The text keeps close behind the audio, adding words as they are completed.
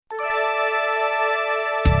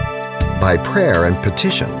By prayer and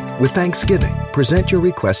petition, with thanksgiving, present your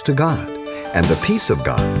request to God. And the peace of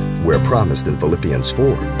God, where promised in Philippians 4,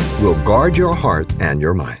 will guard your heart and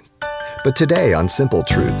your mind. But today on Simple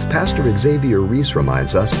Truths, Pastor Xavier Reese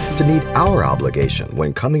reminds us to meet our obligation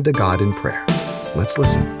when coming to God in prayer. Let's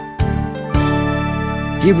listen.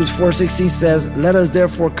 Hebrews 4:16 says, "Let us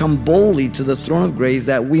therefore come boldly to the throne of grace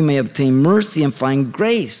that we may obtain mercy and find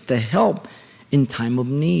grace to help in time of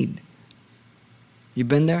need." You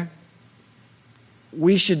been there?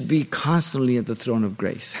 We should be constantly at the throne of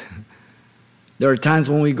grace. There are times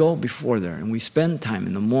when we go before there and we spend time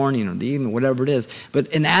in the morning or the evening, whatever it is. But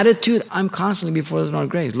in attitude, I'm constantly before the throne of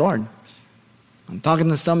grace. Lord, I'm talking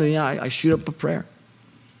to somebody, I shoot up a prayer.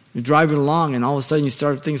 You're driving along and all of a sudden you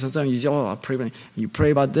start thinking something, you say, I'll pray. You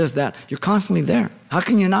pray about this, that. You're constantly there. How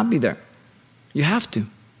can you not be there? You have to.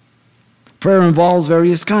 Prayer involves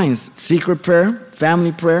various kinds: secret prayer,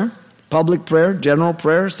 family prayer, public prayer, general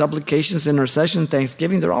prayer, supplications, intercession,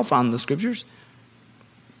 thanksgiving. They're all found in the scriptures.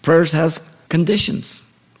 Prayers has conditions.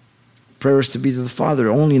 Prayer is to be to the Father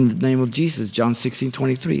only in the name of Jesus. John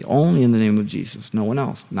 16:23. Only in the name of Jesus. No one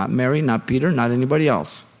else. Not Mary, not Peter, not anybody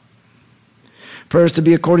else. Prayer is to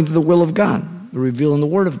be according to the will of God, revealed in the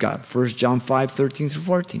Word of God. 1 John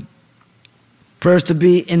 5:13-14. Prayer is to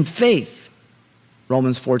be in faith.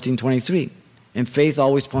 Romans 14:23. And faith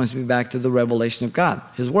always points me back to the revelation of God,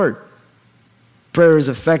 His Word. Prayer is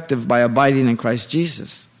effective by abiding in Christ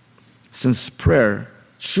Jesus, since prayer,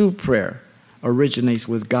 true prayer, originates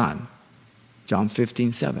with God. John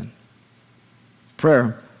 15:7.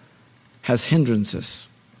 Prayer has hindrances.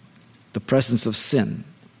 The presence of sin.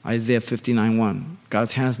 Isaiah 59:1.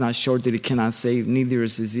 God's hand is not short that He cannot save, neither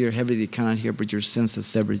is His ear heavy that He cannot hear, but your sins have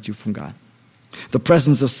severed you from God. The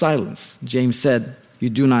presence of silence. James said, you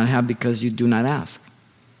do not have because you do not ask.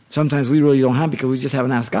 Sometimes we really don't have because we just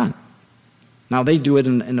haven't asked God. Now they do it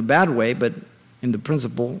in a bad way, but in the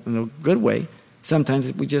principle, in a good way, sometimes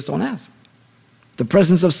we just don't ask. The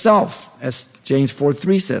presence of self, as James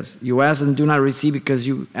 4:3 says, you ask and do not receive because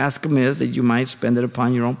you ask amiss that you might spend it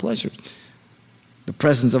upon your own pleasures. The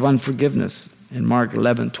presence of unforgiveness in Mark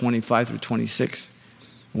 11:25-26.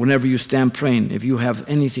 Whenever you stand praying, if you have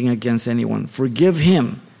anything against anyone, forgive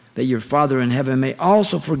him, that your Father in heaven may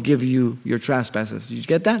also forgive you your trespasses. Did you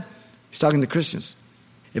get that? He's talking to Christians.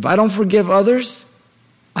 If I don't forgive others,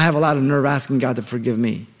 I have a lot of nerve asking God to forgive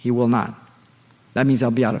me. He will not. That means I'll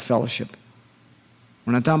be out of fellowship.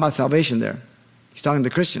 We're not talking about salvation there. He's talking to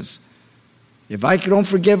Christians. If I don't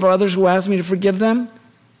forgive others who ask me to forgive them,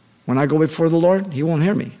 when I go before the Lord, He won't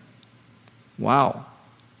hear me. Wow.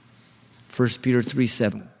 1 Peter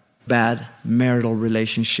 3:7. Bad marital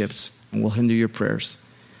relationships will hinder your prayers.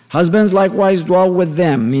 Husbands likewise dwell with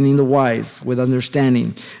them, meaning the wives, with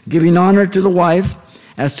understanding, giving honor to the wife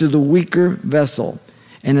as to the weaker vessel,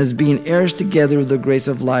 and as being heirs together of the grace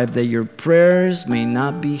of life, that your prayers may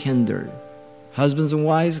not be hindered. Husbands and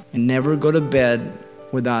wives, and never go to bed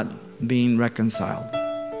without being reconciled.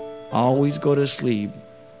 Always go to sleep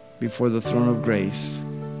before the throne of grace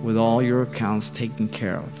with all your accounts taken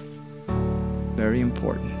care of. Very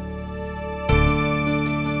important.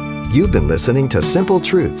 You've been listening to Simple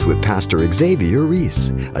Truths with Pastor Xavier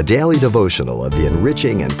Reese, a daily devotional of the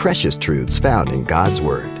enriching and precious truths found in God's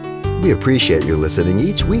Word. We appreciate you listening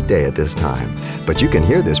each weekday at this time, but you can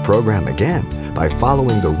hear this program again by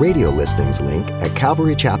following the radio listings link at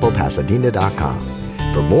CalvaryChapelPasadena.com.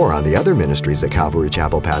 For more on the other ministries at Calvary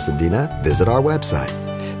Chapel Pasadena, visit our website.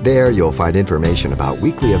 There you'll find information about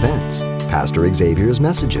weekly events, Pastor Xavier's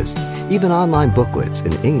messages, even online booklets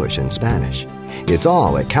in English and Spanish. It's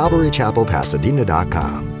all at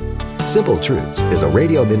CalvaryChapelPasadena.com. Simple Truths is a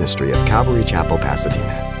radio ministry of Calvary Chapel,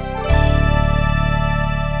 Pasadena.